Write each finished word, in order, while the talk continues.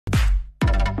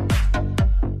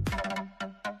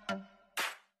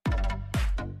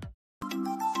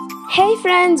Hey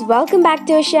friends, welcome back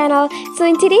to our channel. So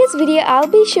in today's video, I'll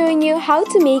be showing you how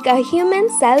to make a human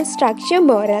cell structure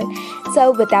model.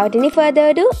 So without any further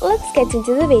ado, let's get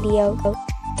into the video.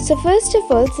 So first of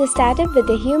all, to start up with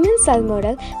the human cell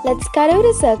model, let's cut out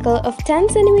a circle of 10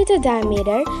 cm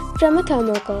diameter from a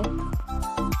thermocol.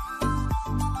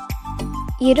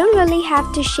 You don't really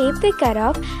have to shape the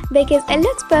cutoff because it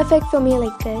looks perfect for me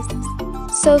like this.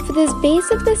 So for this base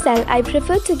of the cell, I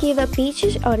prefer to give a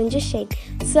peachish orangish shade.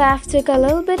 So I've took a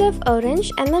little bit of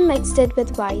orange and then mixed it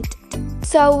with white.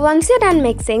 So once you're done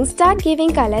mixing, start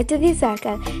giving color to the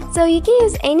circle. So you can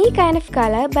use any kind of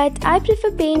color, but I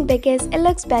prefer paint because it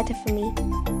looks better for me.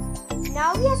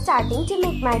 Now we are starting to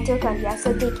make mitochondria.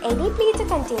 So take any plate or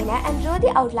container and draw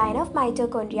the outline of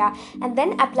mitochondria and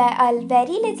then apply a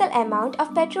very little amount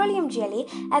of petroleum jelly,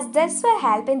 as this will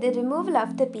help in the removal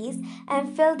of the piece,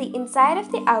 and fill the inside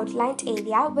of the outlined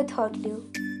area with hot glue.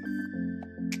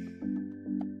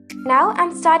 Now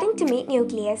I'm starting to make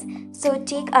nucleus. So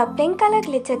take a pink color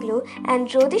glitter glue and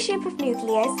draw the shape of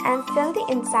nucleus and fill the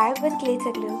inside with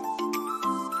glitter glue.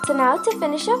 So now to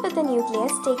finish up with the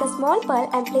nucleus, take a small pearl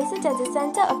and place it at the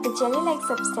center of the jelly-like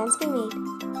substance we made.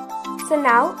 So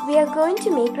now we are going to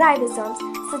make ribosomes.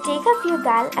 So take a few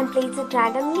gall and place it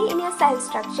randomly in your cell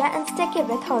structure and stick it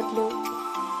with hot glue.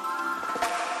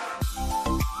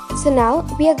 So now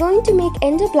we are going to make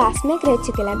endoplasmic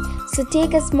reticulum. So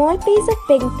take a small piece of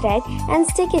pink thread and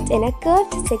stick it in a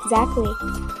curved zigzag way.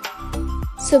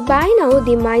 So by now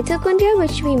the mitochondria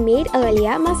which we made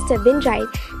earlier must have been dried.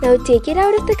 Now take it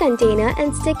out of the container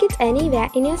and stick it anywhere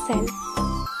in your cell.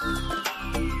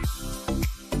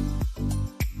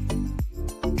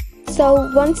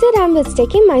 So once you're done with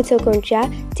sticking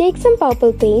mitochondria, take some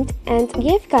purple paint and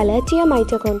give color to your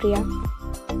mitochondria.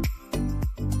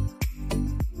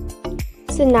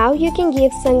 So now you can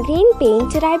give some green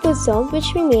paint to ribosome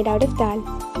which we made out of dal.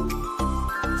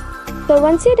 So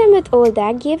once you're done with all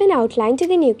that, give an outline to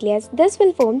the nucleus. This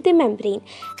will form the membrane,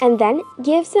 and then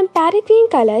give some parrot green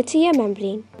color to your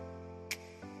membrane.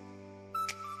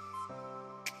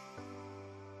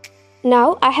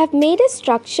 Now I have made a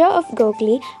structure of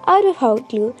googly out of hot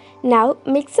glue. Now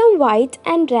mix some white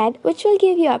and red which will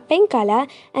give you a pink color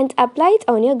and apply it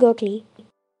on your googly.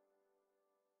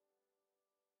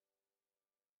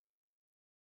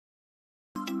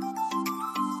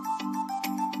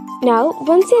 Now,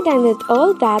 once you're done with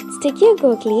all that, stick your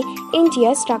googly into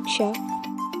your structure.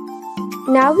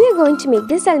 Now we are going to make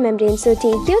the cell membrane. So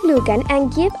take your glue gun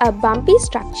and give a bumpy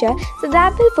structure, so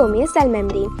that will form your cell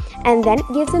membrane. And then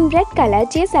give some red color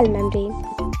to your cell membrane.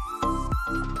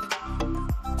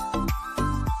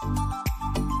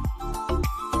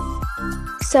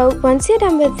 So once you're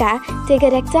done with that, take a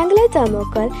rectangular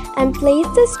thermocol and place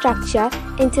the structure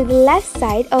into the left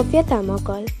side of your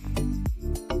thermocol.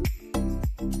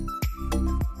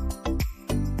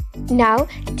 Now,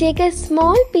 take a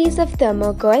small piece of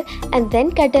thermocol and then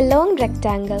cut a long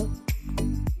rectangle.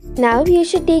 Now, you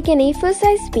should take an A4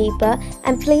 size paper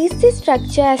and place the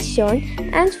structure as shown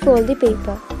and fold the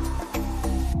paper.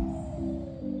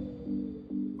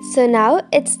 So now,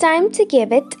 it's time to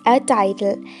give it a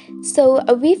title. So,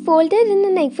 we folded in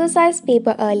an A4 size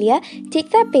paper earlier.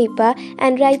 Take that paper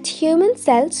and write human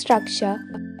cell structure.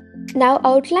 Now,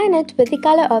 outline it with the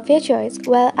color of your choice.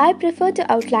 Well, I prefer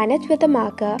to outline it with a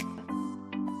marker.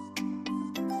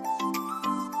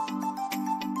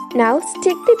 Now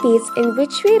stick the piece in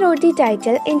which we wrote the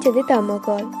title into the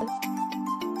thermocol.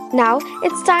 Now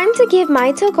it's time to give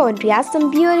mitochondria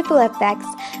some beautiful effects.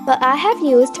 Well, I have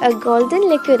used a golden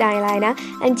liquid eyeliner,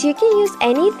 and you can use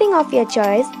anything of your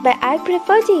choice, but I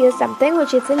prefer to use something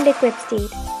which is in liquid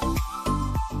state.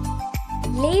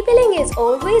 Labeling is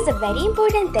always a very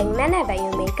important thing whenever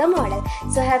you make a model.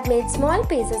 So I have made small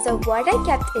pieces of what I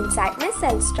kept inside my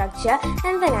cell structure,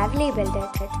 and then I've labeled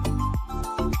it.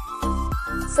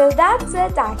 So that's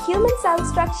it, our human cell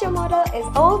structure model is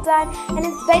all done, and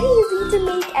it's very easy to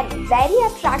make and very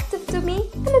attractive to me,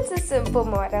 and it's a simple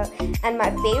model. And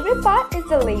my favorite part is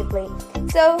the labeling.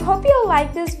 So hope you all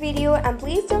like this video, and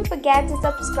please don't forget to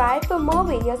subscribe for more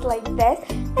videos like this,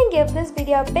 and give this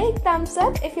video a big thumbs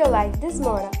up if you like this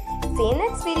model. See you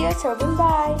next video, till then,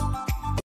 bye.